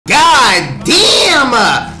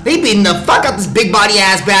Damn! They beating the fuck out this big body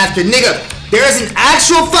ass bastard, nigga. There's an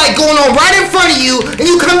actual fight going on right in front of you, and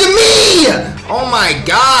you come to me! Oh my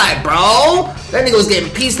god, bro. That nigga was getting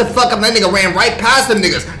pieced the fuck up. That nigga ran right past them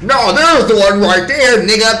niggas. No, there's the one right there,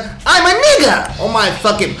 nigga. I'm a nigga. Oh my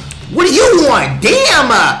fucking... What do you want? Damn!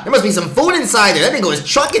 There must be some food inside there. That nigga was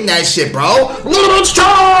trucking that shit, bro. Lunch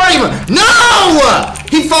time! No!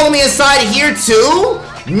 He followed me inside here too?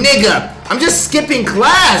 Nigga, I'm just skipping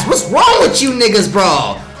class. What's wrong with you niggas,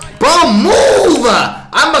 bro? Bro, move!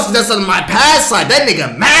 I must have done something in my past life. That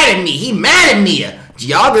nigga mad at me. He mad at me.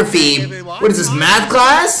 Geography. What is this, math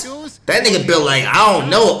class? That nigga built like, I don't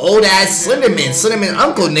know, old ass Slenderman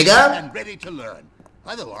uncle, nigga. And ready to learn.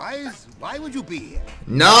 Otherwise, why would you be here?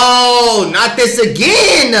 No, not this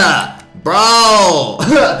again! Bro!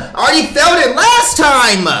 I already failed it last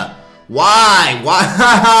time! Why?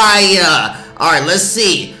 Alright, let's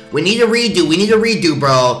see. We need a redo,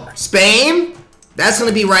 bro. Spain? That's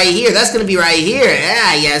gonna be right here.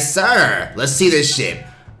 Yeah, yes, sir. Let's see this shit.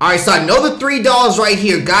 Alright, so I know the 3 dolls right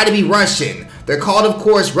here gotta be Russian. They're called, of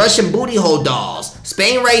course, Russian booty hole dolls.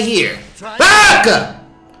 Spain right here. Back!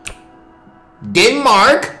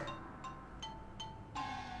 Denmark.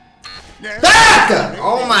 Back!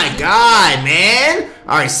 Oh my god, man.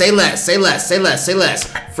 Alright, say less.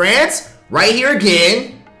 France, right here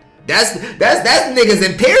again. That's niggas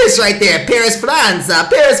in Paris right there. Paris, France. I'm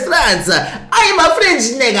a French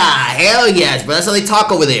nigga. Hell yes, bro. That's how they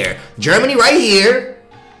talk over there. Germany right here.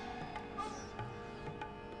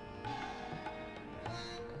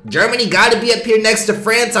 Germany gotta be up here next to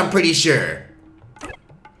France, I'm pretty sure.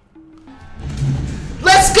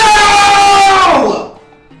 Let's go!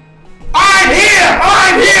 I'm him!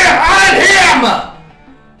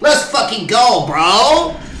 Let's fucking go,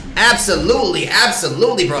 bro. Absolutely,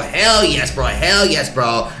 bro. Hell yes, bro.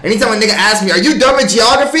 Anytime a nigga asks me, are you dumb in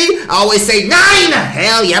geography? I always say 9!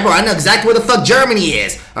 Hell yeah, bro. I know exactly where the fuck Germany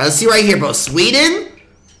is. Alright, let's see right here, bro. Sweden?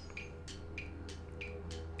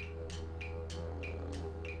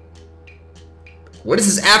 What is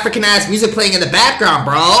this African-ass music playing in the background,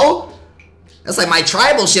 bro? That's like my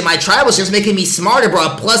tribal shit. My tribal shit's making me smarter, bro. A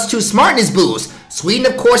 +2 smartness boost. Sweden,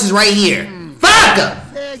 of course, is right here. Fuck!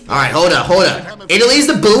 Alright, hold up. Italy's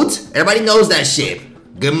the boot. Everybody knows that shit.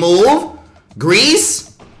 Good move.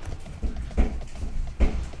 Greece.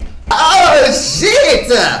 Oh,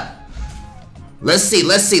 shit! Let's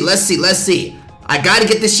see. I gotta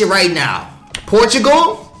get this shit right now.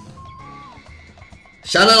 Portugal.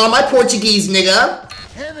 Shout out all my Portuguese, nigga.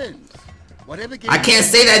 I can't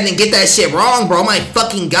say that and then get that shit wrong, bro. My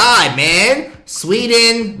fucking god, man.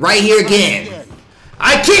 Sweden, right here again.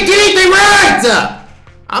 I can't get anything right!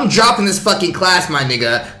 I'm dropping this fucking class, my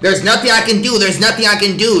nigga. There's nothing I can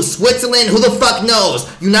do. Switzerland, who the fuck knows?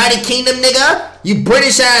 United Kingdom, nigga? You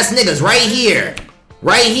British ass niggas, right here.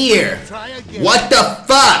 What the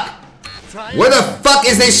fuck? Where the fuck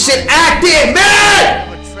is this shit active, man?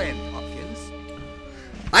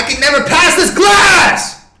 I can never pass this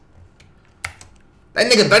class! That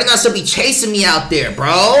nigga better not still be chasing me out there,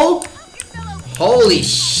 bro. Holy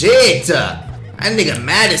shit. That nigga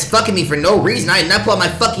mad as fucking me for no reason. I did not pull out my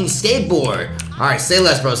fucking skateboard. Alright, say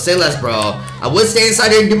less, bro. I would stay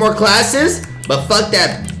inside here and do more classes, but fuck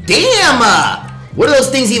that. Damn! What do those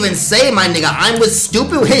things even say, my nigga? I'm with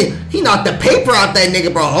stupid. He knocked the paper out that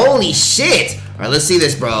nigga, bro. Holy shit. Alright, let's see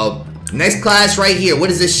this, bro. Next class right here. What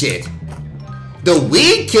is this shit? The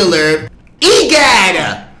weed killer?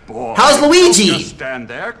 Egad! Boy, how's Luigi? just stand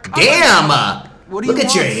there. Damn! Look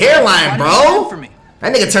at your hairline, bro.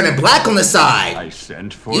 That nigga turning black on the side. I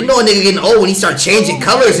sent for you know a nigga getting old when he start changing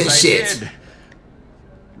colors and shit.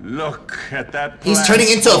 Look at that. He's turning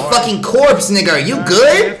into a fucking corpse, nigga. Are you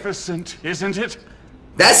good? Magnificent, isn't it?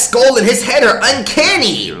 That skull and his head are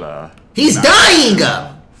uncanny. He's dying.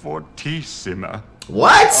 Fortissima.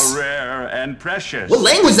 What? A rare and precious. What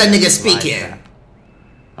language that nigga speaking?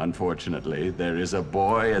 Unfortunately, there is a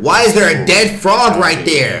boy. Why is there a dead frog right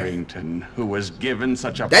there? Harrington, who was given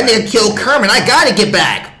such a. That nigga killed Kermit. I gotta get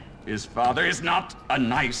back. His father is not a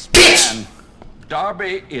nice bitch. Man.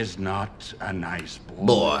 Darby is not a nice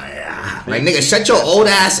boy. Like nigga, shut your old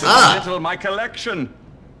ass up. Little my collection.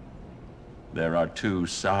 There are 2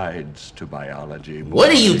 sides to biology. What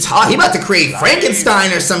are you talking? He about to create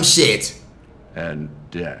Frankenstein or some shit. And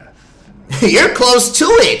death. You're close to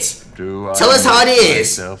it. Tell us how it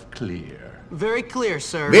is. Clear. Very clear,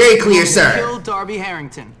 sir. Very clear, sir. Kill Darby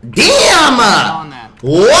Harrington. Damn!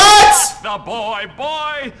 What? The boy,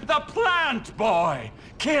 the plant boy.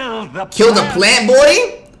 Kill the plant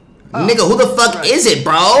boy? Nigga, who the fuck is it,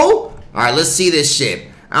 bro? Alright, let's see this shit.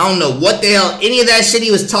 I don't know what the hell any of that shit he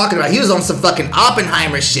was talking about. He was on some fucking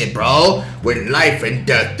Oppenheimer shit, bro. When life and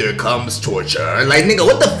death, there comes torture. Like, nigga,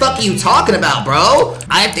 what the fuck are you talking about, bro?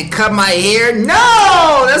 I have to cut my hair?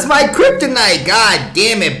 No! That's my kryptonite. God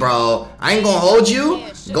damn it, bro. I ain't gonna hold you.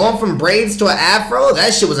 Going from braids to an afro,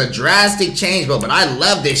 that shit was a drastic change, bro. But I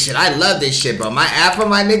love this shit. I love this shit, bro. My afro,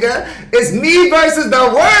 my nigga, is me versus the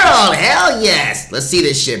world. Hell yes. Let's see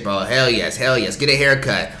this shit, bro. Hell yes. Hell yes. Get a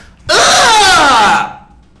haircut. Ugh!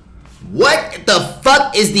 What the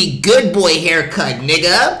fuck is the good boy haircut,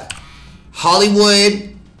 nigga?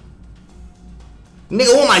 Hollywood.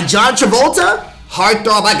 Nigga, what am I, John Travolta?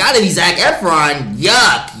 Heartthrob, I gotta be Zac Efron.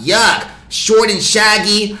 Yuck, yuck. Short and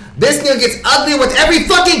shaggy. This nigga gets uglier with every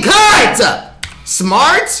fucking cut.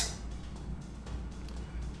 Smart?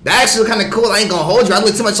 That actually kind of cool. I ain't gonna hold you. I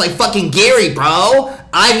look too much like fucking Gary, bro.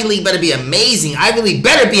 Ivy League better be amazing. Ivy League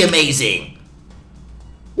better be amazing.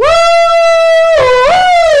 Woo!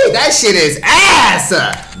 That shit is ass.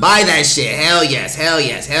 Buy that shit. Hell yes. Hell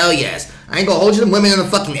yes. Hell yes. I ain't gonna hold you. Them women in the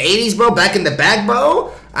fucking 80s, bro. Back in the back,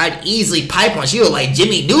 bro. I'd easily pipe one. She was like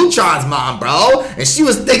Jimmy Neutron's mom, bro. And she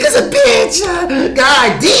was thick as a bitch.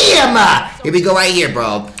 God damn. Here we go right here,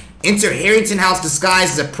 bro. Enter Harrington House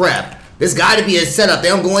disguised as a prep. There's gotta be a setup. They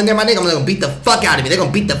don't go in there, my nigga. I'm gonna beat the fuck out of me. They're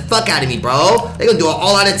gonna beat the fuck out of me, bro. They're gonna do an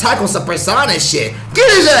all-out attack on some persona shit. Get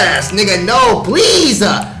his ass, nigga. No, please.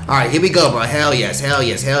 Alright, here we go, bro. Hell yes, hell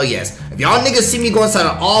yes, hell yes. If y'all niggas see me go inside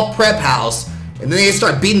an all prep house, and then they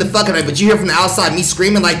start beating the fuck out of me, but you hear from the outside me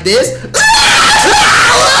screaming like this.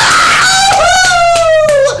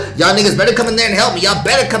 Y'all niggas better come in there and help me. Y'all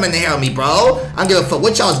better come in there and help me, bro. I don't give a fuck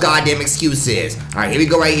what y'all's goddamn excuse is. Alright, here we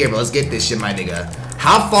go right here, bro. Let's get this shit, my nigga.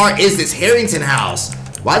 How far is this Harrington house?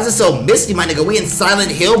 Why is it so misty, my nigga? We in Silent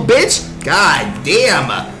Hill, bitch? God damn.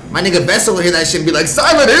 My nigga Vessel will hear that shit and be like,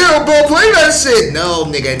 Silent Hill, bro, play that shit. No,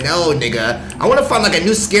 nigga, no, nigga. I want to find like a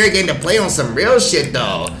new scary game to play on some real shit,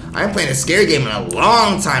 though. I ain't playing a scary game in a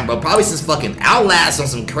long time, bro. Probably since fucking Outlast on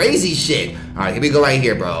some crazy shit. Alright, here we go right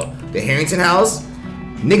here, bro. The Harrington house.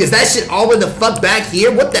 Niggas, that shit all the way the fuck back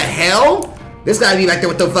here? What the hell? This gotta be back there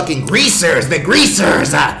with the fucking greasers. The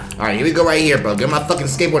greasers. Alright, here we go right here, bro. Get my fucking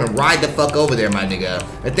skateboard and ride the fuck over there, my nigga.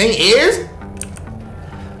 The thing is,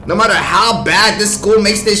 no matter how bad this school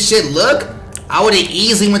makes this shit look, I would've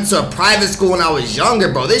easily went to a private school when I was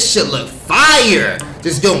younger, bro. This shit look fire.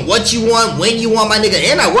 Just doing what you want, when you want, my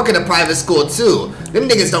nigga. And I work at a private school, too. Them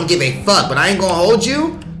niggas don't give a fuck, but I ain't gonna hold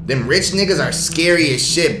you. Them rich niggas are scary as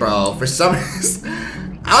shit, bro. For some reason,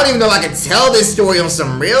 I don't even know if I can tell this story on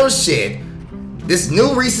some real shit. This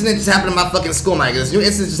new recent incident just happened in my fucking school, my nigga. This new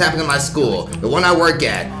incident just happened in my school. The one I work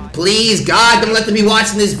at. Please, God, don't let them be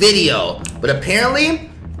watching this video. But apparently,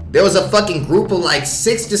 there was a fucking group of like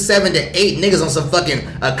 6 to 7 to 8 niggas on some fucking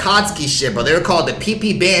Akatsuki shit, bro. They were called the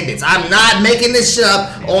PP Bandits. I'm not making this shit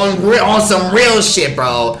up on some real shit,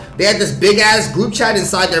 bro. They had this big ass group chat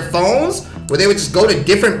inside their phones where they would just go to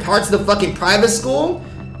different parts of the fucking private school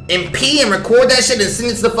and pee and record that shit and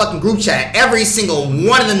send it to the fucking group chat. Every single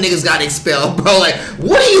one of them niggas got expelled, bro. Like,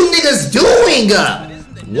 what are you niggas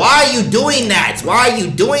doing? Why are you doing that? Why are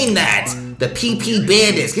you doing that? The PP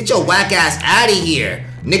Bandits. Get your whack ass out of here.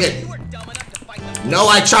 Nigga. No,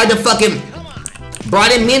 I tried to fucking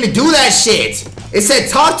brought him in to do that shit. It said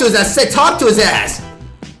talk to his ass. It said talk to his ass.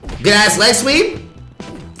 Good ass leg sweep.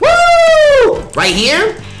 Woo! Right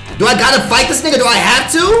here? Do I gotta fight this nigga? Do I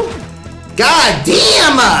have to? God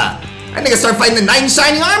damn! That nigga started fighting the knight in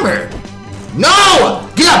shining armor. No!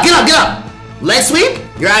 Get up, get up, get up! Leg sweep?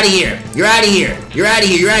 You're out of here. You're out of here. You're out of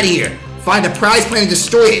here. You're out of here. Find the prize plane and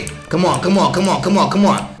destroy it. Come on, come on, come on, come on, come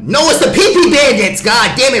on. No, it's the PP Bandits!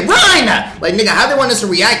 God damn it, run! Like, nigga, how they want us to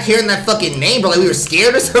react hearing that fucking name, bro? Like we were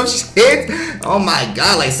scared or some shit? Oh my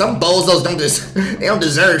god, like some bozos don't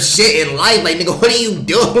deserve shit in life. Like, nigga, what are you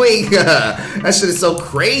doing? That shit is so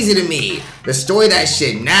crazy to me. Destroy that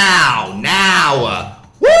shit now, now.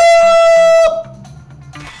 Woo!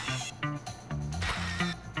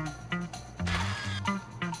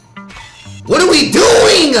 What are we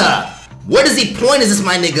doing? What is the point is this,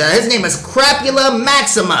 my nigga? His name is Crapula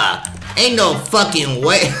Maxima. Ain't no fucking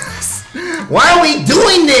way. Why are we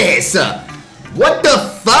doing this? What the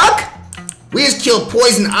fuck? We just killed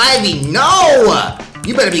Poison Ivy. No!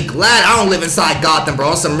 You better be glad I don't live inside Gotham, bro.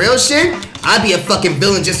 On some real shit, I'd be a fucking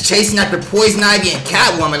villain just chasing after Poison Ivy and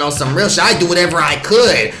Catwoman on some real shit. I'd do whatever I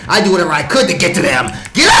could. I'd do whatever I could to get to them.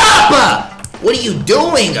 Get up! What are you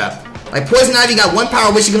doing? Like, Poison Ivy got one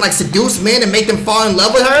power where she can, like, seduce men and make them fall in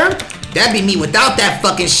love with her? That'd be me without that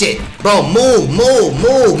fucking shit. Bro, move, move,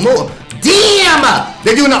 move, move. Damn!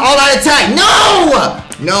 They're doing an all-out attack. No!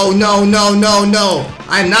 No, no, no, no, no.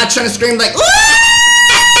 I'm not trying to scream like,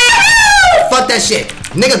 fuck that shit.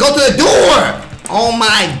 Nigga, go to the door. Oh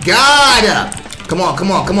my god. Come on,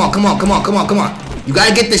 come on, come on, come on, come on, come on, come on. You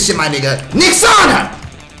gotta get this shit, my nigga. Nixana!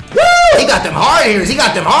 Woo! He got them hard hitters. He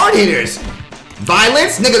got them hard hitters.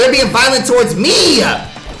 Violence? Nigga, they're being violent towards me.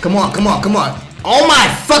 Come on, come on, come on. Oh my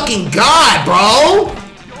fucking god, bro.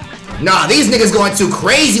 Nah, these niggas going too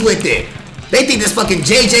crazy with it. They think this fucking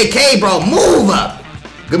JJK, bro. Move up.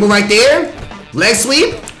 Good move right there. Leg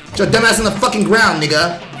sweep. Put your dumb ass on the fucking ground,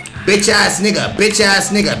 nigga. Bitch ass nigga. Bitch ass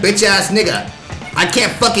nigga. Bitch ass nigga. I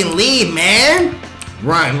can't fucking leave, man.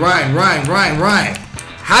 Run, run, run, run, run.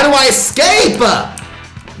 How do I escape?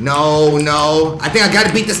 No, no. I think I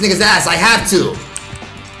gotta beat this nigga's ass. I have to.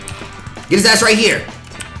 Get his ass right here.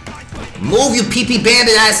 Move, you PP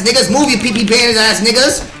bandit ass niggas. Move, you PP bandit ass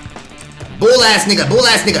niggas. Bull ass nigga. Bull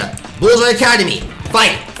ass nigga. Bullsworth Academy.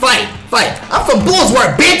 Fight, fight, fight. I'm from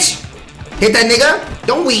Bullsworth, bitch. Hit that nigga.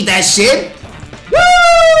 Don't weed that shit.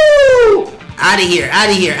 Woo! Out of here, out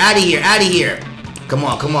of here, out of here, out of here. Come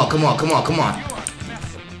on, come on, come on, come on, come on.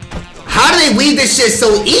 How do they weed this shit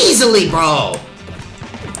so easily, bro?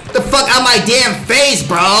 Get the fuck out my damn face,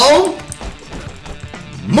 bro.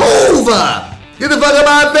 Move! Get the fuck out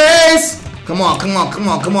my face! Come on, come on, come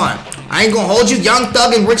on, come on. I ain't gonna hold you, Young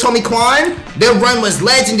Thug and Rich Homie Quan. Their run was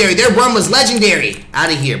legendary. Their run was legendary.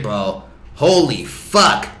 Out of here, bro. Holy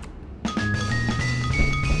fuck.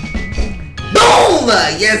 Boom!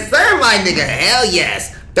 Yes, sir, my nigga. Hell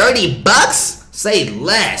yes. 30 bucks? Say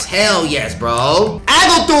less. Hell yes, bro.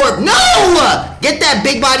 Agglethorpe, no! Get that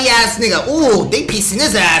big body ass nigga. Ooh, they piecing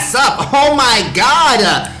his ass up. Oh my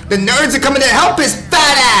god. The nerds are coming to help his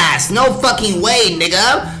fat ass. No fucking way,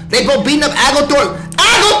 nigga. They both beating up Agglethorpe.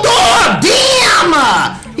 Agglethorpe!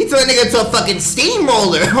 Damn! He threw a nigga into a fucking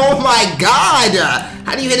steamroller. Oh my god.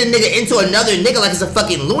 How do you hit a nigga into another nigga like it's a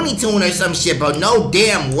fucking Looney Tune or some shit, bro? No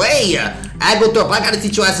damn way. Agglethorpe, I gotta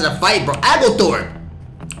teach your ass how to fight, bro. Agglethorpe.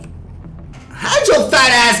 How'd your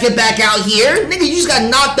fat ass get back out here? Nigga, you just got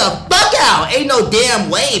knocked the fuck out. Ain't no damn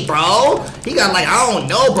way, bro. He got like, I don't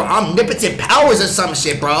know, bro, omnipotent powers or some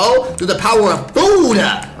shit, bro. Through the power of food.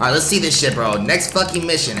 Alright, let's see this shit, bro. Next fucking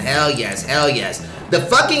mission. Hell yes, hell yes. The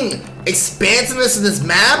fucking expansiveness of this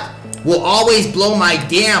map will always blow my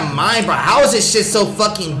damn mind, bro. How is this shit so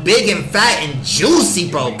fucking big and fat and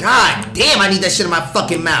juicy, bro? God damn, I need that shit in my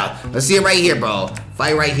fucking mouth. Let's see it right here, bro.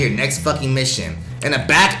 Fight right here. Next fucking mission. In a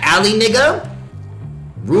back alley, nigga?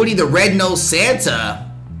 Rudy the Red-Nosed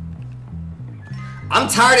Santa? I'm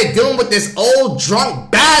tired of dealing with this old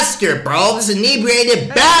drunk bastard, bro. This inebriated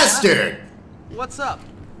bastard. What's up?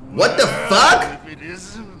 What the fuck? It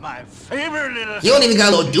is my favorite little... He don't even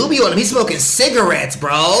got a little doobie on him. He's smoking cigarettes,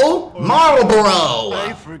 bro. Marlboro.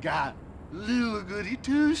 I forgot. Little goody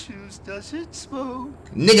two-shoes doesn't smoke.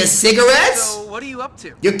 Nigga, cigarettes? So, what are you up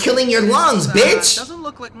to? You're killing your lungs, bitch. Doesn't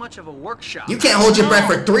look like much of a workshop. You can't hold your breath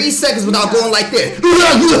for 3 seconds without going like this.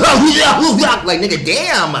 Like, nigga,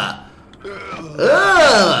 damn.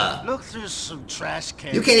 Ugh. Look through some trash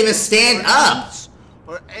cans. You can't even stand up.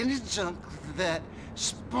 Or any junk that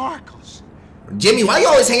sparkles. Jimmy, why you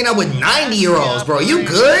always hanging out with 90-year-olds, bro? You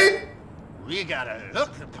good? We gotta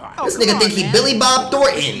look the part. This nigga think he Billy Bob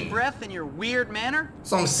Thornton. Breath in your weird manner.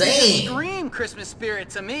 That's what I'm saying. Scream Christmas spirit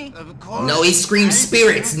to me. Of course. No, he screams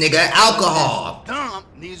spirits, nigga. Alcohol. Dump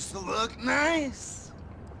needs to look nice.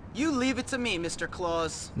 You leave it to me, Mr.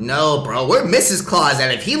 Claus. No, bro. Where Mrs. Claus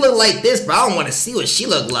at? If he look like this, bro, I don't want to see what she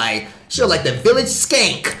look like. She look like the village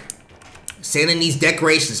skank. Santa needs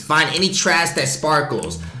decorations. Find any trash that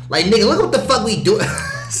sparkles. Like, nigga, look what the fuck we do.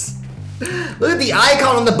 Look at the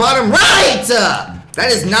icon on the bottom right!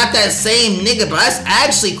 That is not that same nigga, but that's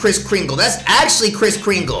actually Kris Kringle. That's actually Kris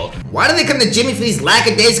Kringle. Why do they come to Jimmy for these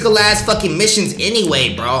lackadaisical ass fucking missions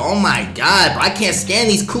anyway, bro? Oh my god, bro. I can't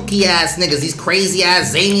stand these kooky ass niggas, these crazy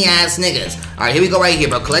ass, zany ass niggas. Alright, here we go right here,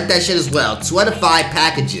 bro. Collect that shit as well. 2 out of 5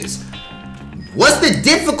 packages. What's the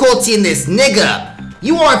difficulty in this, nigga?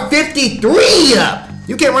 You are 53!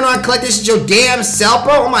 You can't run around and collect this shit your damn self,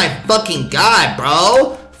 bro? Oh my fucking god,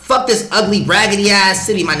 bro. Fuck this ugly, raggedy ass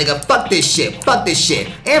city, my nigga. Fuck this shit. Fuck this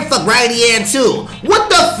shit. And fuck Raggedy Ann too. What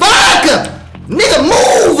the fuck? Nigga,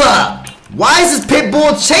 move! Why is this pit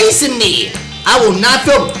bull chasing me? I will not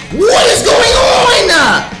feel... What is going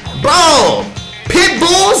on? Bro, pit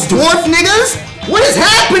bulls, dwarf niggas? What is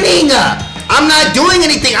happening? I'm not doing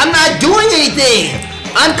anything. I'm not doing anything.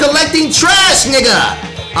 I'm collecting trash, nigga.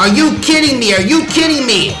 Are you kidding me? Are you kidding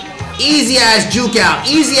me? Easy ass juke out.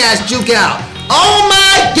 Easy ass juke out. Oh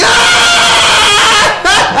my god!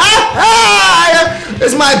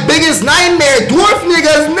 It's my biggest nightmare. Dwarf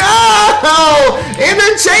niggas, no! And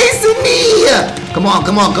they're chasing me! Come on,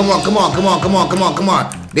 come on, come on, come on, come on, come on, come on, come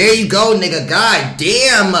on. There you go, nigga. God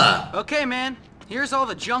damn. Okay, man. Here's all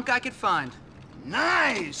the junk I could find.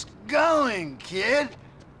 Nice going, kid.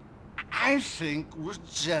 I think we're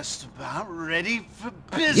just about ready for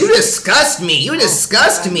business. You disgust me. You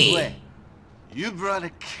disgust By the me. way, you brought a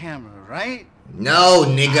camera, right? No,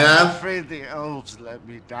 I'm nigga. afraid the elves let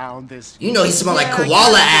me down this. You know he smell like Yeah, I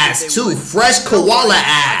koala kinda ass figured they too. would. Fresh Don't koala worry, I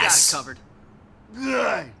got it ass. covered.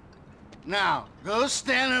 Good. Now go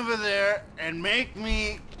stand over there and make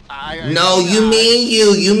me. No, you mean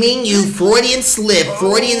you. You mean you. Freudian slip.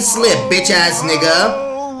 Freudian slip, bitch ass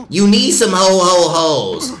nigga. You need some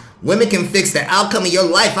ho-ho-hos. Women can fix the outcome of your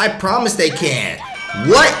life. I promise they can.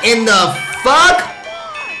 What in the fuck?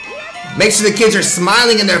 Make sure the kids are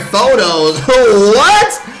smiling in their photos.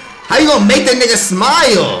 What? How you gonna make that nigga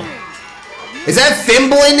smile? Is that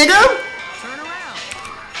Femboy, nigga? Turn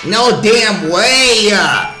around. No damn way.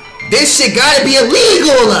 This shit gotta be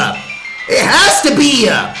illegal. It has to be.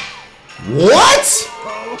 What?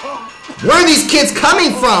 Where are these kids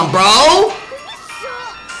coming from, bro?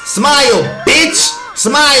 Smile, bitch.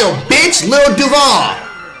 Smile, bitch. Lil Duval.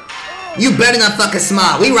 You better not fucking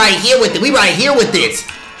smile. We right here with it. We right here with it.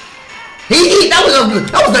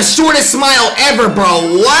 That was the shortest smile ever,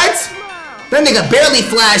 bro. What? That nigga barely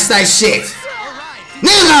flashed that shit.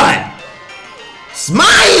 Nigga!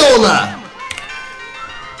 Smile!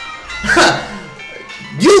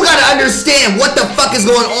 You gotta understand what the fuck is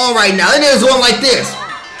going on right now. That nigga's going like this.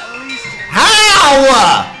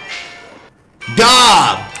 How?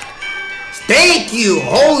 Dog. Thank you.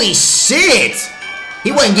 Holy shit.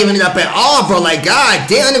 He wasn't giving it up at all, bro. Like, god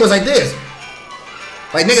damn, that nigga was like this.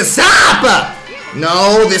 Like, nigga, stop!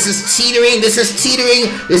 No, this is teetering. This is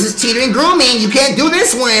teetering. This is teetering grooming. You can't do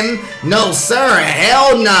this one. No, sir.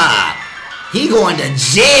 Hell nah. He going to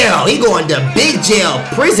jail. He going to big jail.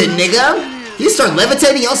 Prison, nigga. He start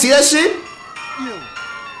levitating. Y'all see that shit?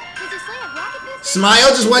 Smile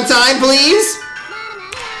just one time, please.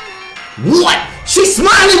 What? She's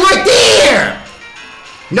smiling right there.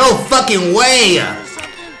 No fucking way.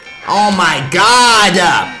 Oh my god.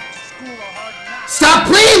 Stop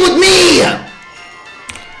playing with me.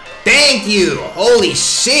 Thank you. Holy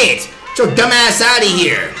shit. Get your dumb ass out of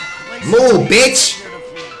here. Move, bitch.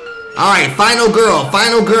 Alright, final girl.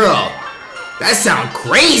 Final girl. That sound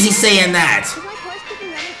crazy saying that.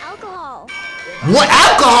 What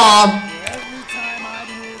alcohol?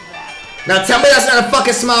 Now tell me that's not a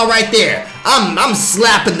fucking smile right there. I'm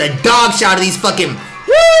slapping the dog shit out of these fucking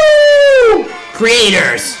woo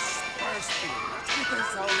creators.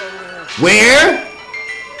 Where?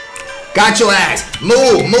 Got your ass.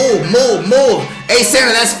 Move, move, move, move. Hey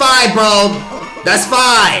Sarah, that's 5, bro. That's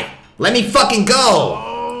 5. Let me fucking go.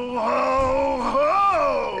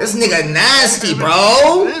 This nigga nasty,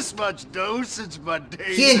 bro. This much dosage, my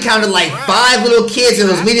day. He encountered like 5 little kids and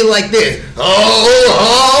was meeting like this. Oh,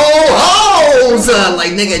 hoes!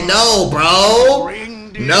 Like, nigga, no, bro.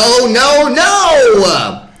 No, no,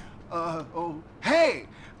 no. Oh, hey,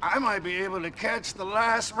 I might be able to catch the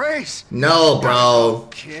last race. No, bro.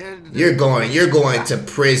 Kid. You're going to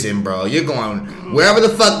prison, bro. You're going wherever the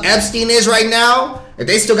fuck Epstein is right now. If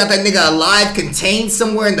they still got that nigga alive, contained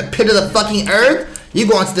somewhere in the pit of the fucking earth, you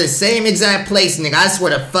going to the same exact place, nigga. I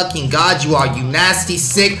swear to fucking God, you are, you nasty,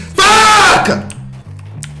 sick. Fuck!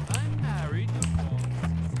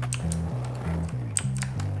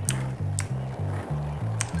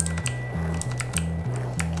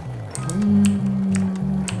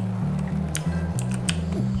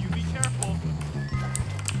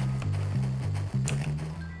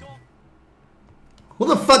 Who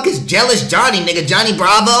the fuck is Jealous Johnny, nigga? Johnny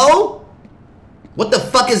Bravo? What the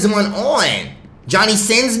fuck is going on? Johnny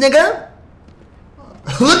Sins, nigga?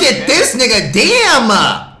 Look at this nigga,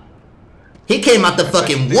 damn! He came out the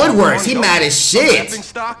fucking woodworks. He mad as shit.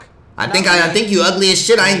 I think you ugly as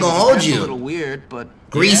shit. I ain't gonna hold That's a you. little weird, but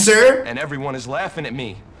Greaser. And everyone is laughing at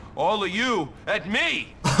me. All of you at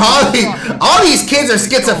me. All these kids are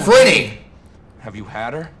schizophrenic. Have you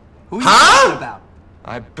had her? Who are you Huh? talking about?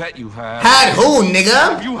 I bet you have. Had who,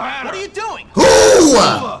 nigga? You had her. What are you doing? Who?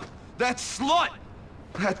 That slut.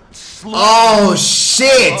 That slut. Oh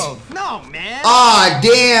shit. No, man. Oh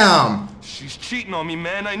damn. She's cheating on me,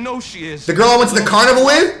 man. I know she is. The girl I went to the carnival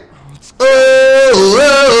with? Playing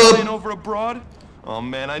Oh, over abroad? Oh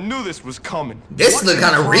man, I knew this was coming. this look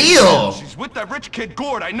kind of real. She's with that rich kid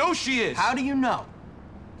Gord. I know she is. How do you know?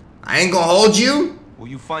 I ain't gonna hold you. Will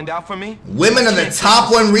you find out for me? Women are the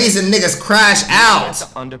top one reason niggas crash At out. the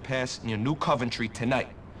underpass near New Coventry tonight.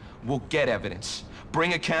 We'll get evidence.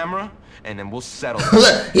 Bring a camera, and then we'll settle.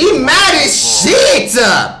 Look, he mad as shit.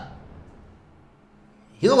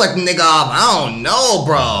 He look like the nigga off, I don't know,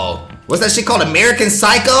 bro. What's that shit called? American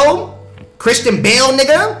Psycho? Christian Bale,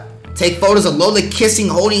 nigga? Take photos of Lola kissing,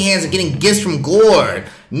 holding hands, and getting gifts from Gord.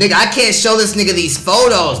 Nigga, I can't show this nigga these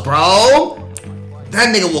photos, bro.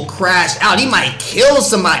 That nigga will crash out. He might kill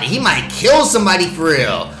somebody. He might kill somebody for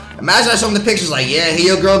real. Imagine I show him the pictures like, yeah,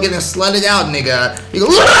 here your girl getting slutted out, nigga. He go,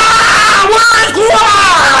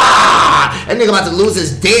 that nigga about to lose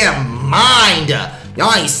his damn mind.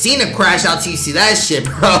 Y'all ain't seen him crash out till you see that shit,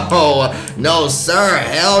 bro. No, sir.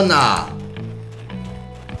 Hell nah.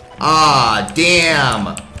 Ah,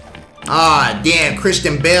 damn. Ah, damn.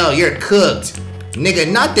 Christian Bale, you're cooked. Nigga,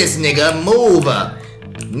 not this nigga. Move.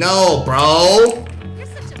 No, bro.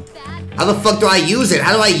 How the fuck do I use it?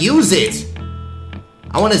 How do I use it?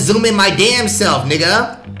 I want to zoom in my damn self,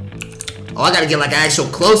 nigga. Oh, I gotta get like an actual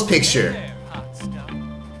close picture.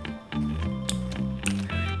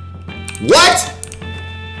 What?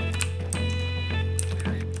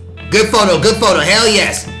 Good photo, hell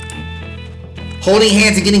yes. Holding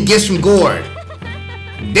hands and getting gifts from Gord.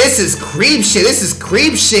 This is creep shit,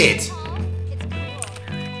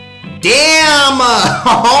 Damn!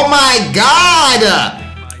 Oh my god!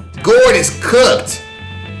 Gord is cooked.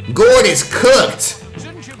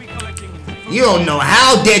 You don't know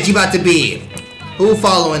how dead you about to be. Who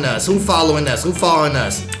following us?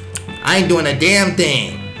 I ain't doing a damn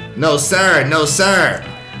thing. No sir, no sir.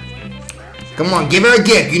 Come on, give her a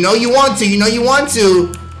gift. You know you want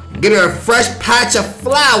to. Get her a fresh patch of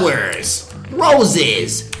flowers.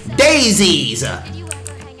 Roses. Daisies. She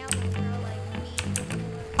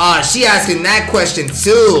asking that question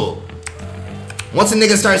too. Once a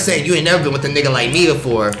nigga starts saying, you ain't never been with a nigga like me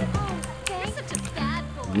before.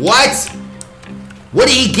 What? What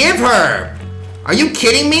did he give her? Are you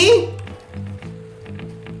kidding me?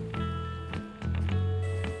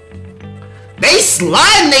 They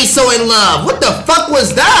slime, they so in love. What the fuck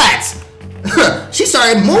was that? She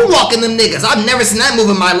started moonwalking them niggas. I've never seen that move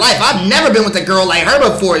in my life. I've never been with a girl like her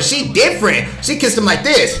before. She different. She kissed him like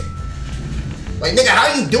this. Like, nigga, how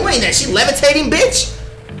are you doing that? She levitating, bitch?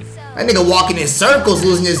 That nigga walking in circles,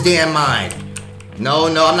 losing his damn mind. No,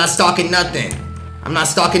 I'm not stalking nothing.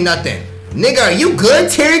 Nigga, are you good,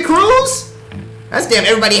 Terry Crews? That's damn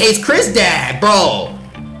everybody hates Chris dad, bro.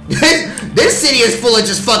 This city is full of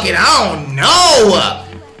just fucking, I don't know.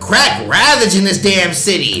 Crack ravaging this damn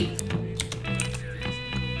city.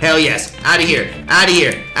 Hell yes. Out of here.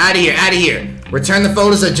 Return the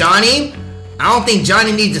photos of Johnny. I don't think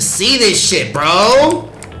Johnny needs to see this shit, bro.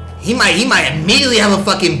 He might immediately have a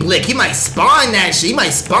fucking blick. He might spawn that shit.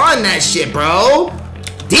 Bro.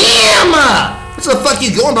 Damn! What's the fuck you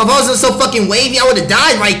going, bro? If I wasn't so fucking wavy, I would've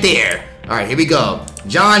died right there. Alright, here we go.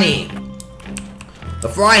 Johnny.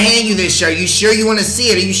 Before I hand you this shirt, are you sure you wanna see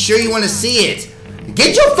it?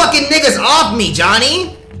 Get your fucking niggas off me,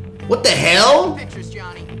 Johnny! What the hell? Pictures,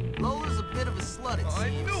 Johnny. Lola's a bit of a slut, it seems. I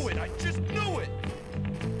knew it, I just knew it.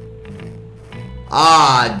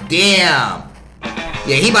 Ah, damn.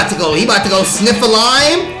 Yeah, he about to go sniff a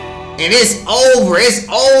lime, and it's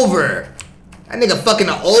over. That nigga fucking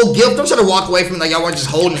an old gift. Don't try to walk away from me like y'all weren't just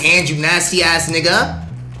holding hands, you nasty ass nigga.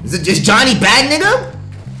 Is it just Johnny bad nigga?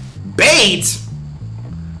 Bait?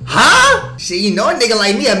 Huh? Shit, you know a nigga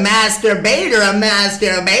like me, a masturbator.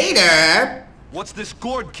 What's this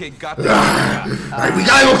Gord kid got? Alright, we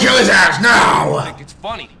gotta go kill his ass now. I think it's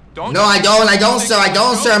funny. Don't No, I don't, sir,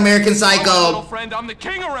 American Psycho. Friend, I'm the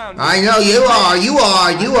king around here. I know you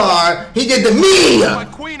are. He did to me. My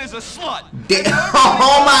queen is a slut.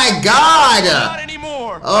 Oh my god. Not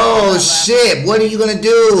anymore. Oh shit, what are you gonna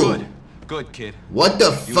do? Good kid. What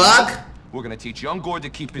the fuck? We're gonna teach young Gord to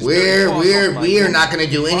keep his We're not gonna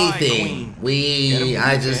do anything.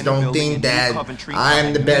 I just don't think that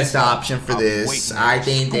I'm the best option for this. I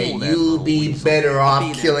think that you'd be better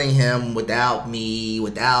off killing him without me. You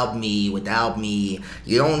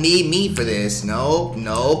don't need me for this.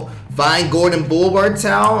 Nope. Find Gordon Boulevard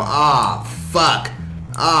Town? Ah, fuck.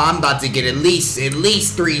 I'm about to get at least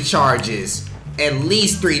 3 charges.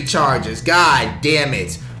 God damn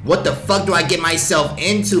it. What the fuck do I get myself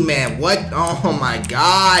into, man? What? Oh my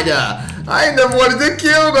god. I never wanted to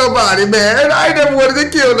kill nobody, man.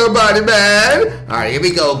 Alright, here we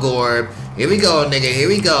go, Gord. Here we go, nigga. Here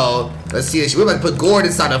we go. Let's see this. We're about to put Gord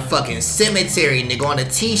inside a fucking cemetery, nigga, on a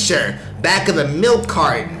t-shirt. Back of a milk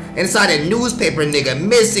carton. Inside a newspaper, nigga.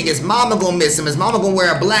 Missing. His mama gonna miss him. His mama gonna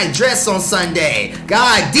wear a black dress on Sunday.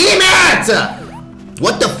 God damn it!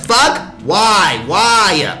 What the fuck? Why?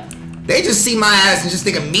 They just see my ass and just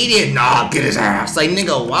think immediate, nah, get his ass. Like,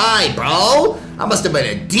 nigga, why, bro? I must have been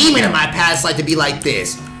a demon in my past life to be like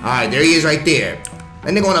this. Alright, there he is right there.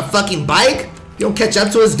 That nigga on a fucking bike? You don't catch up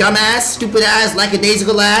to his dumb ass, stupid ass,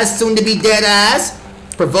 lackadaisical ass, soon to be dead ass?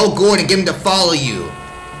 Provoke Gord and get him to follow you.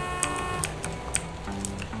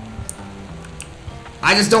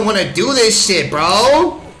 I just don't want to do this shit,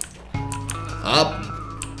 bro. Up.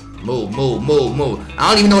 Move, move, move, move. I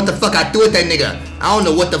don't even know what the fuck I threw at that nigga. I don't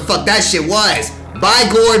know what the fuck that shit was. Bye,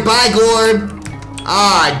 Gord. Bye, Gord.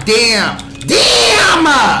 Ah, damn. Damn!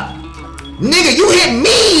 Nigga, you hit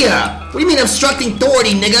me! What do you mean obstructing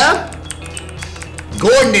authority, nigga?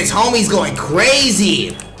 Gordon and his homies going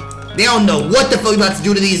crazy. They don't know what the fuck we about to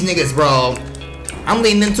do to these niggas, bro. I'm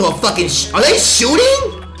leading them to a fucking are they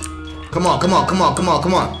shooting? Come on, come on, come on, come on,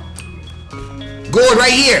 come on. Gord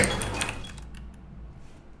right here.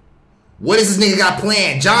 What does this nigga got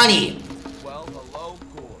planned? Johnny. Well, hello,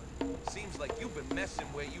 Gord. Seems like you've been messing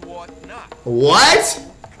where you ought not. What?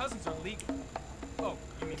 Cousins are legal. Oh,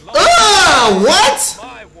 you mean what?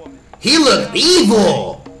 my woman. He looked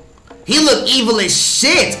evil. He looked evil as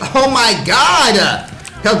shit. Oh my god.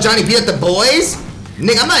 Help Johnny beat up the boys?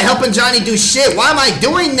 Nigga, I'm not helping Johnny do shit. Why am I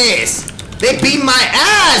doing this? They beat my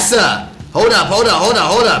ass. Hold up, hold up, hold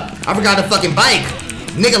up, hold up. I forgot the fucking bike.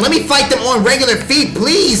 Nigga, let me fight them on regular feet,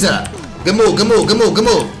 please. Good move, good move, good move, good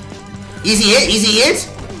move. Easy hit, easy hit.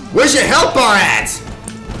 Where's your health bar at?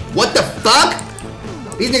 What the fuck?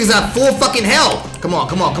 These niggas have full fucking health. Come on,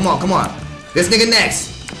 come on, come on, come on. This nigga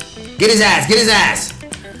next. Get his ass, get his ass.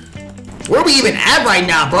 Where are we even at right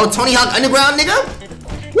now, bro? Tony Hawk Underground, nigga?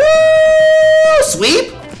 Woo!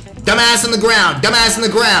 Sweep? Dumbass on the ground, dumbass on the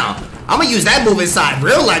ground. I'm gonna use that move inside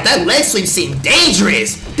real life. That leg sweep seemed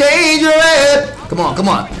dangerous. Dangerous! Come on, come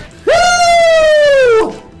on.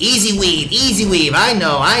 Woo! Easy weave, easy weave. I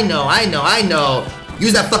know, I know, I know, I know.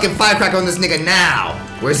 Use that fucking firecracker on this nigga now.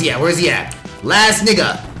 Where's he at? Where's he at? Last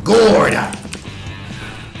nigga, Gord.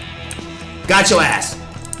 Got your ass.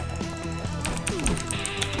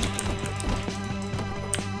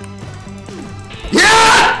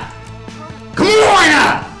 Yeah! Come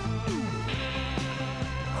on!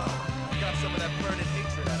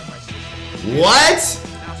 What?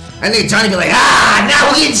 I think Johnny be like, now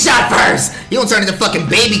we're getting shot first. You don't turn into fucking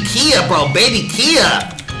baby Kia, bro. Baby Kia.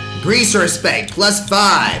 Grease respect, +5.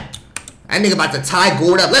 That nigga about to tie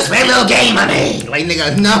Gord up. Let's play a little game, honey. Like,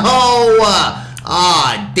 nigga, no.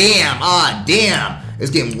 Damn. Damn.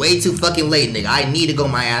 It's getting way too fucking late, nigga. I need to go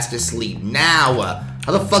my ass to sleep now.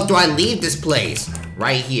 How the fuck do I leave this place?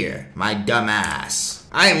 Right here. My dumb ass.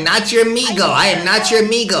 I am not your amigo. I am not your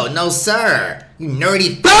amigo. No, sir. You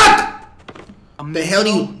nerdy fuck! The hell do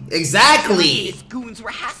you... Exactly! His goons were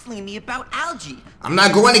hassling me about Algie. I'm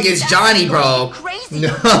not going against Johnny, bro. Crazy. No!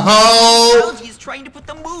 Algie is trying to put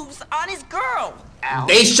the moves on his girl.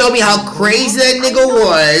 They showed me how crazy that nigga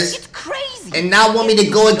was. It's crazy. And now want me to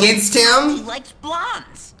go against He him? likes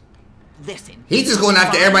blondes. Listen. He's just going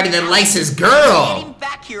after everybody that likes his Get girl. him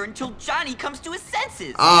back here until Johnny comes to his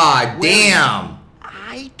senses. Damn.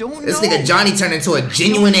 I don't This know. nigga Johnny turned into a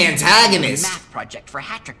genuine antagonist. Math project for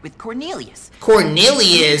Hattrick with Cornelius.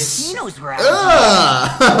 Cornelius? He knows where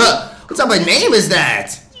What type of name is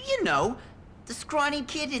that? You know, the scrawny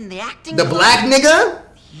kid in the acting The club. black nigga?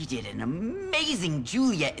 He did an amazing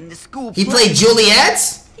Juliet in the school He play. played Juliet?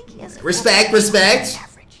 I think he has a Respect, respect.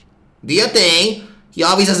 average. Do your thing. He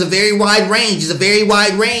always has a very wide range. He's a very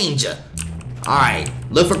wide range. Alright.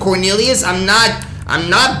 Look for Cornelius. I'm not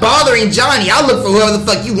bothering Johnny. I'll look for whoever the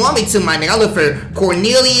fuck you want me to, my nigga. I'll look for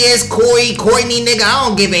Cornelius, Corey, Courtney, nigga. I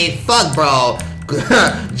don't give a fuck, bro.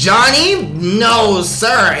 Johnny? No,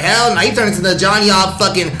 sir. Hell no. He turned into the Johnny off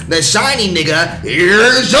fucking the shiny nigga.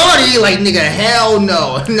 Here's Johnny. Like, nigga, hell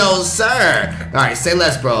no. No, sir. Alright, say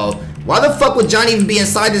less, bro. Why the fuck would Johnny even be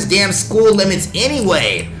inside this damn school limits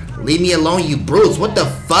anyway? Leave me alone, you brutes. What the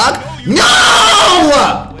fuck? No!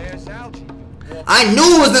 I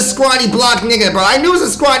knew it was the scrawny block nigga, bro. I knew it was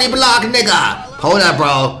a scrawny block nigga. Hold up,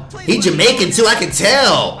 bro. He Jamaican too, I can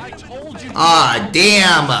tell.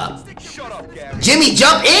 Damn. Jimmy,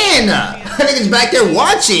 jump in. That nigga's back there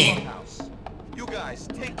watching. You guys,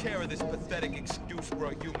 take care of this pathetic excuse for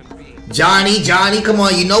a human being. Johnny, come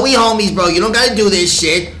on. You know we homies, bro. You don't gotta do this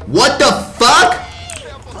shit. What the fuck?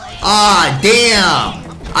 Damn.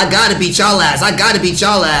 I gotta beat y'all ass. I gotta beat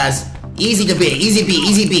y'all ass. Easy to beat, easy beat,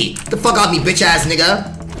 easy beat. Get the fuck off me, bitch ass nigga.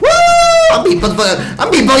 Woo! I'm beat both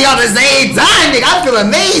y'all at the same time, nigga. I feel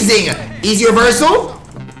amazing. Easy reversal.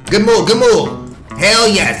 Good move, good move. Hell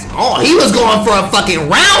yes. Oh, he was going for a fucking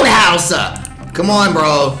roundhouse. Come on,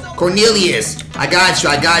 bro. Cornelius. I got you,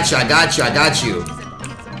 I got you, I got you, I got you.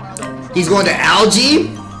 He's going to Algie?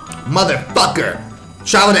 Motherfucker.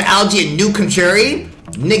 Travel to Algie and New Contrary?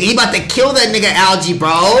 Nigga, he about to kill that nigga Algie,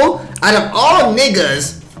 bro. Out of all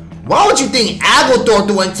niggas, why would you think Aglethorpe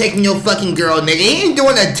the one taking your fucking girl, nigga? He ain't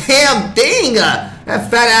doing a damn thing.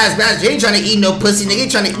 That fat ass bastard ain't trying to eat no pussy, nigga. He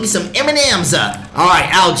trying to eat some M&Ms. Alright,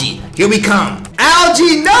 Algie, here we come.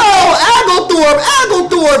 Algie, no!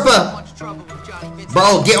 Aglethorpe!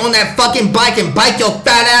 Bro, get on that fucking bike and bike your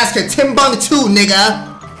fat ass to Timbuktu, nigga.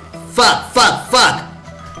 Fuck.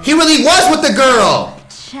 He really was with the girl.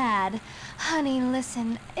 Chad, honey,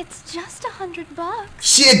 listen, it's just $100.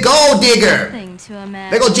 She a gold digger. Nothing to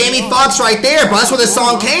imagine. There go Jamie Foxx right there, bro. That's where the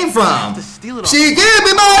song came from. She give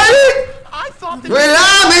me money when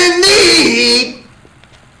I'm in need.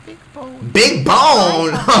 Big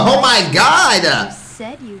bone. Oh my God. You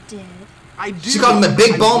said you did. I do. She called him a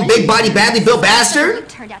big bone, big body, badly built bastard. You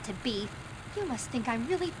turned out to be. You must think I'm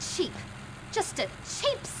really cheap. Just a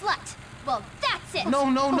cheap slut. Well, that's it. No,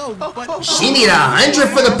 but She need 100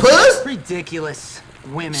 for the puss? Ridiculous.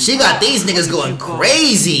 Women. She got these niggas going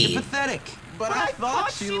crazy. Pathetic. But I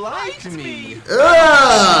thought she liked me.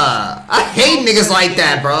 Ugh. I hate niggas like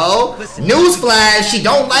that, bro. Newsflash, she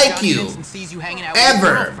don't like you.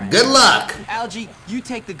 Ever. Good luck. Algie, you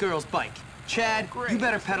take the girl's bike. Chad, you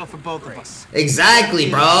better pedal for both of us. Exactly,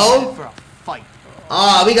 bro. For a fight.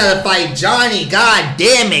 Oh, we gotta fight Johnny. God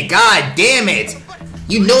damn it.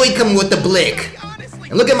 You know he coming with the blick.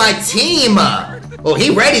 And look at my team. Oh, he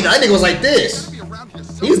ready. That nigga was like this.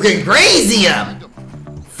 He was getting crazy.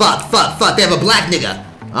 Fuck. They have a black nigga.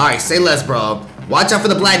 Alright, say less, bro. Watch out for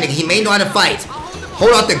the black nigga. He may know how to fight.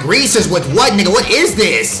 Hold out the greasers with what, nigga? What is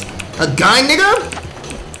this? A gun, nigga?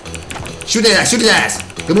 Shoot his ass.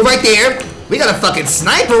 Good move right there. We got a fucking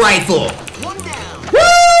sniper rifle.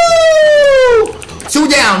 Woo! Two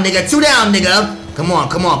down, nigga. Come on.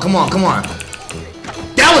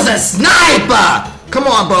 That was a sniper! Come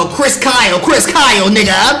on, bro. Chris Kyle,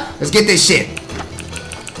 nigga. Let's get this shit.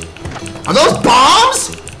 Are those bombs?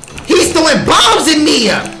 He's throwing bombs at me!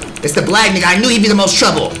 It's the black nigga. I knew he'd be the most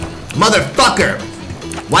trouble. Motherfucker.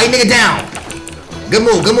 White nigga down. Good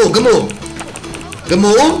move.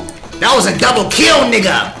 That was a double kill,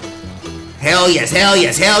 nigga. Hell yes.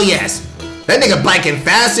 That nigga biking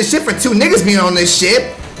fast as shit for two niggas being on this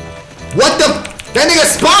shit. What the? That nigga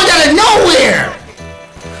spawned out of nowhere.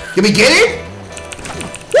 Can we get it?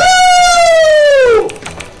 Woo!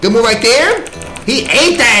 Good move right there. He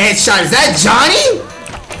ate that headshot. Is that Johnny?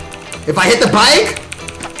 If I hit the bike,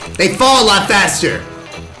 they fall a lot faster.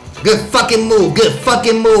 Good fucking move.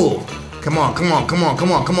 Come on.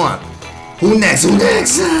 Who next?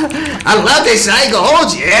 I love this shit. I ain't gonna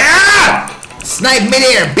hold you. Yeah! Snipe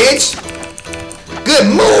midair, bitch. Good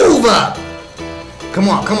move. Come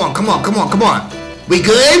on. We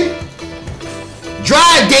good?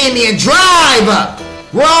 Drive, Damien, drive!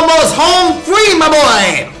 We're almost home free, my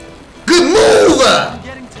boy! Good move! I'm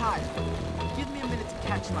getting tired. Give me a minute to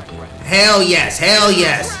catch my breath. Hell yes.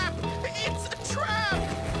 It's a trap.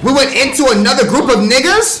 We went into another group of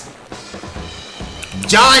niggas?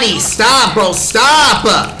 Johnny, stop, bro, stop!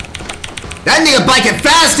 That nigga biking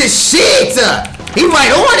fast as shit! He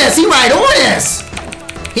right on us!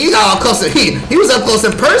 He got all close to, he was up close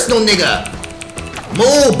and personal, nigga!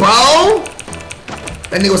 Move, bro!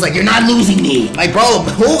 That nigga was like, you're not losing me! Like, bro,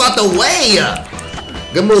 move out the way!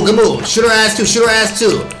 Good move. Shoot her ass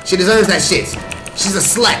too. She deserves that shit. She's a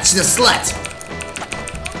slut.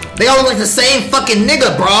 They all look like the same fucking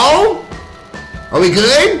nigga, bro! Are we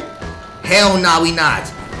good? Hell nah, we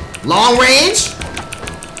not. Long range?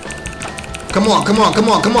 Come on.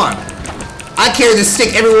 I carry the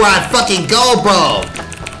stick everywhere I fucking go, bro.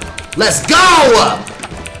 Let's go!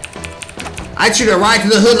 I treat a ride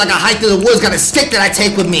through the hood like a hike through the woods. Got a stick that I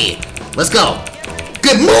take with me. Let's go.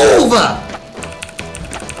 Good move!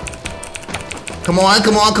 Come on.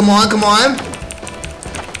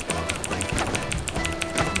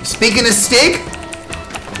 Speaking of stick,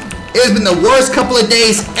 it has been the worst couple of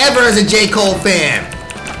days ever as a J. Cole fan.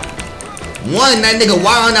 One, that nigga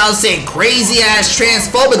wildin' out saying crazy ass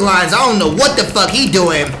transphobic lines. I don't know what the fuck he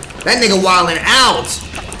doing. That nigga wildin' out.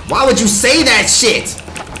 Why would you say that shit?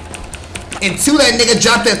 And two, that nigga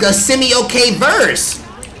dropped a semi-okay verse.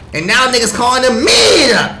 And now niggas calling him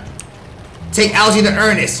mean. Take Algie to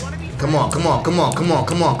Ernest. Come on.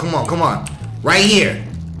 Right here.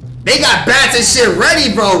 They got bats and shit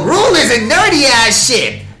ready, bro. Rulers and nerdy ass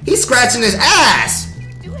shit. He's scratching his ass.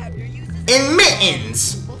 In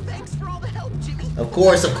mittens. Of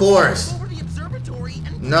course.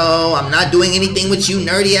 No, I'm not doing anything with you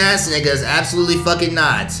nerdy ass niggas. Absolutely fucking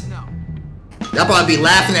not. Y'all probably be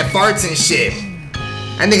laughing at farts and shit.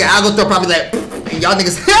 That nigga Aglethorpe probably like, and y'all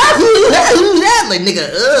niggas, like nigga,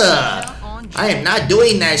 ugh. I am not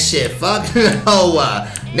doing that shit. Fuck no.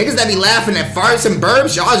 Niggas that be laughing at farts and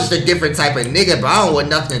burps, y'all just a different type of nigga, bro. I don't want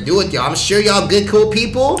nothing to do with y'all. I'm sure y'all good, cool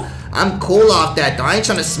people. I'm cool off that, though. I ain't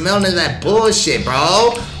trying to smell none of that bullshit,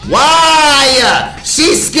 bro. Why?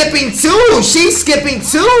 She's skipping too.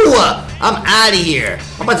 I'm out of here.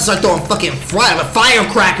 I'm about to start throwing fucking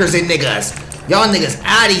firecrackers at niggas. Y'all niggas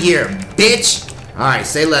out of here, bitch. Alright,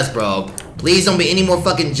 say less, bro. Please don't be any more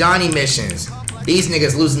fucking Johnny missions. These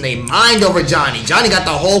niggas losing their mind over Johnny. Johnny got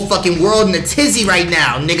the whole fucking world in a tizzy right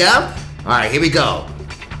now, nigga. Alright, here we go.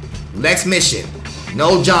 Next mission.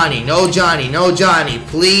 No Johnny, no Johnny, no Johnny.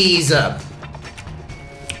 Please.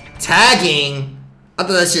 Tagging? I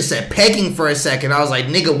thought that shit said pegging for a second. I was like,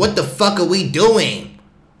 nigga, what the fuck are we doing?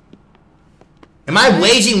 Am I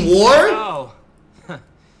waging war? Oh.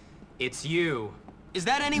 It's you. Is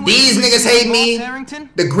that anyone? These niggas hate me. Harrington?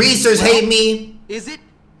 The greasers hate me. Is it?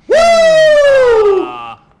 Woo!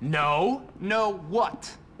 No. No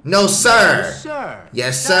what? No, sir. No, sir.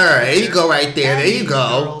 Yes, sir. There you go right there. There you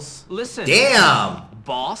go. Girls, listen. Damn.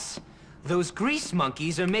 Boss, those grease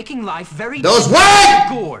monkeys are making life very Those what?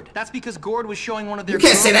 Gord. That's because Gord was showing one of their You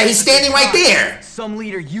can't say that. He's standing right there. Some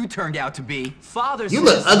leader you turned out to be. Father You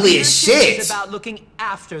look ugly as shit. It's about looking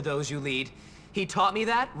after those you lead. He taught me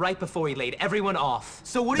that right before he laid everyone off.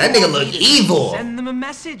 So what do That you nigga want look me to evil. Send them a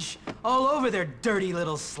message all over their dirty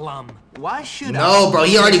little slum. Why should No, bro.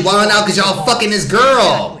 He already won out because y'all fucking this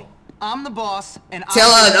girl. Exactly. I'm the boss, and Tell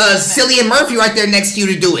Cillian Murphy right there next to you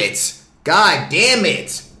to do it. God damn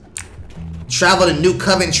it. Travel to New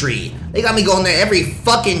Coventry. They got me going there every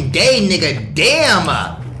fucking day, nigga. Damn.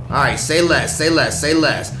 Alright, say less, say less, say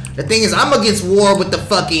less. The thing is, I'm against war with the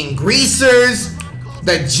fucking greasers,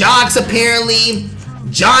 the jocks apparently,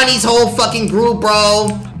 Johnny's whole fucking group, bro,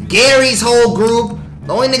 Gary's whole group.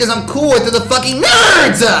 The only niggas I'm cool with are the fucking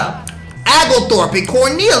nerds. Agglethorpe and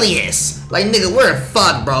Cornelius. Like, nigga, we're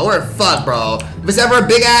fucked, bro. We're fucked, bro. If it's ever a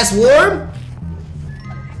big ass war,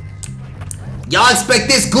 y'all expect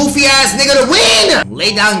this goofy ass nigga to win?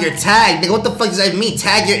 Lay down your tag, nigga. What the fuck does that mean?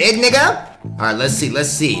 Tag your egg, nigga? Alright, let's see, let's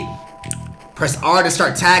see. Press R to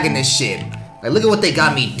start tagging this shit. Like, look at what they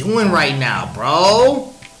got me doing right now,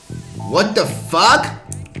 bro. What the fuck?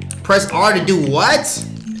 Press R to do what?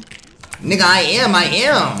 Nigga, I am.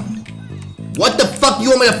 What the fuck you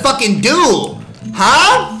want me to fucking do?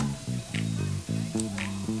 Huh?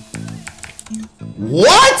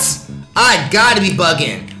 What? I gotta be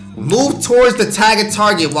bugging. Move towards the target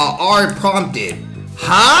target while R prompted.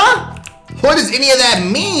 Huh? What does any of that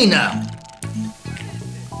mean?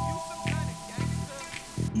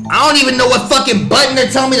 I don't even know what fucking button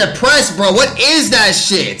they're telling me to press, bro. What is that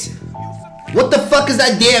shit? What the fuck is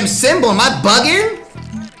that damn symbol? Am I bugging?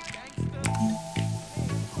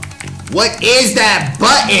 What is that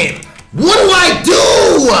button? What do I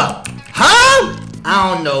do? Huh?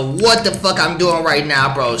 I don't know what the fuck I'm doing right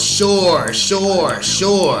now, bro. Sure.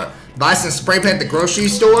 Buy some spray paint at the grocery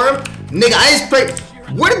store? Nigga, I just spray...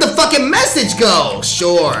 Where did the fucking message go?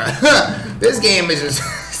 Sure. This game is just...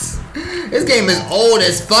 This game is old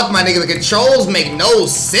as fuck, my nigga. The controls make no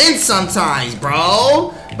sense sometimes,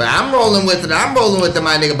 bro. But I'm rolling with it,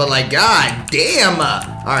 my nigga. But like, god damn.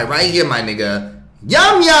 Alright, right here, my nigga.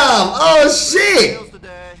 Yum yum! Oh shit!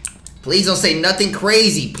 Please don't say nothing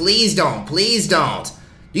crazy. Please don't. Please don't.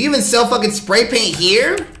 Do you even sell fucking spray paint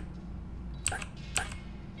here?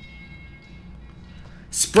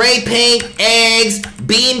 Spray paint, eggs,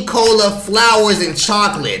 bean cola, flowers, and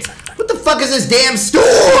chocolates. What the fuck is this damn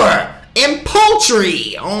store? And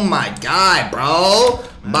poultry. Oh my god, bro.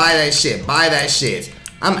 Buy that shit. Buy that shit.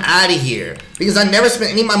 I'm out of here. Because I never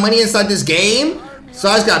spent any of my money inside this game. So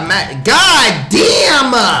I just got mad. God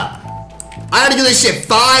damn! I had to do this shit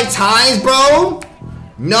 5 times, bro?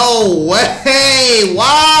 No way!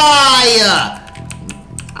 Why?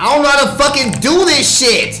 I don't know how to fucking do this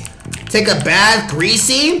shit. Take a bath,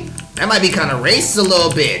 greasy? That might be kind of racist a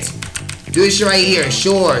little bit. Do this shit right here.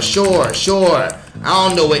 Sure. I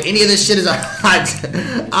don't know what any of this shit is.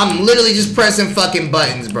 I'm literally just pressing fucking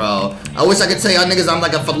buttons, bro. I wish I could tell y'all niggas I'm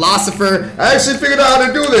like a philosopher. I actually figured out how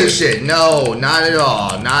to do this shit. No, not at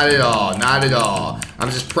all. I'm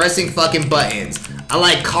just pressing fucking buttons. I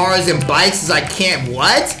like cars and bikes as I can't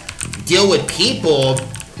what? Deal with people?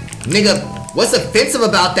 Nigga, what's offensive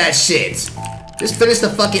about that shit? Just finish the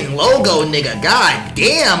fucking logo, nigga. God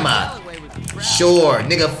damn. Sure,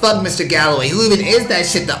 nigga, fuck Mr. Galloway. Who even is that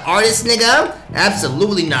shit? The artist, nigga?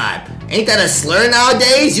 Absolutely not. Ain't that a slur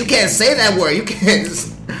nowadays? You can't say that word. You can't.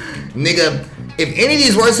 Nigga, if any of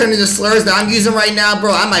these words turn into slurs that I'm using right now,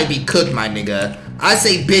 bro, I might be cooked, my nigga. I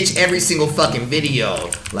say bitch every single fucking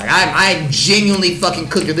video. Like, I'm genuinely fucking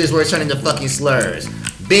cooked if these words turn into fucking slurs.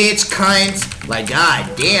 Bitch, cunt. Like,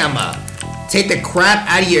 god damn. Take the crap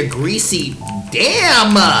out of your greasy.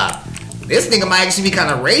 Damn. This nigga might actually be kind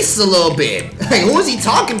of racist a little bit. Like, who is he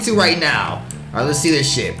talking to right now? Alright, let's see this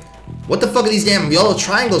shit. What the fuck are these damn yellow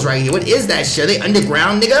triangles right here? What is that shit? Are they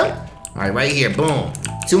underground, nigga? Alright, right here. Boom.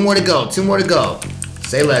 2 more to go. 2 more to go.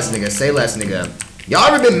 Say less, nigga. Say less, nigga.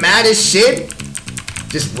 Y'all ever been mad as shit?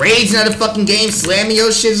 Just raging at the fucking game, slamming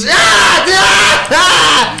your shit.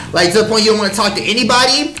 Like to the point you don't want to talk to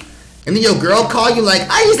anybody? And then your girl call you like,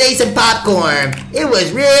 I just ate some popcorn. It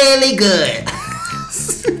was really good.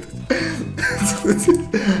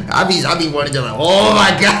 I be wanting to like, oh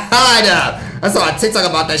my god. I saw a TikTok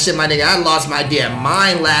about that shit, my nigga. I lost my damn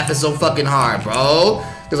mind laughing so fucking hard, bro.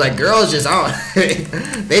 Cause like girls just, I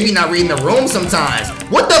don't, they be not reading the room sometimes.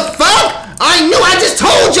 What the fuck? I knew, I just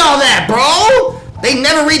told y'all that, bro. They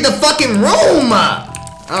never read the fucking room.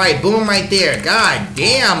 Alright, boom right there. God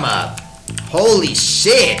damn. Holy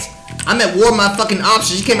shit. I'm at war with my fucking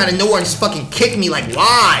options. She came out of nowhere and just fucking kicked me. Like,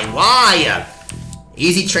 why? Why?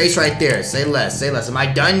 Easy trace right there. Say less. Say less. Am I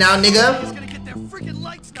done now, nigga? He's gonna get their freaking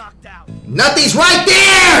lights knocked out. Nothing's right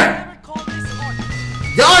there!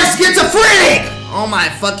 Y'all are schizophrenic! Oh my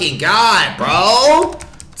fucking god, bro.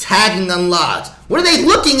 Tagging unlocked. What are they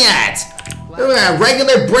looking at? They're looking at a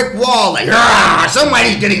regular brick wall. Like,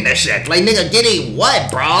 somebody's getting this shit. Like, nigga, getting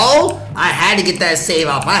what, bro? I had to get that save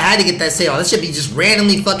off. I had to get that save off. This should be just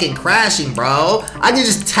randomly fucking crashing, bro. I can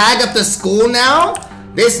just tag up the school now?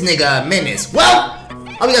 This nigga a menace. Well,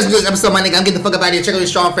 I hope you guys enjoyed this episode, my nigga. I'm getting the fuck up out of here. Check out your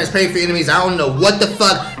strong friends. Pray for your enemies. I don't know what the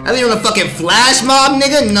fuck. I mean, on a fucking flash mob,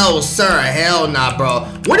 nigga? No, sir. Hell nah, bro.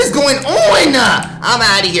 What is going on? I'm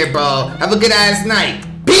out of here, bro. Have a good ass night.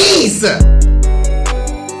 Peace!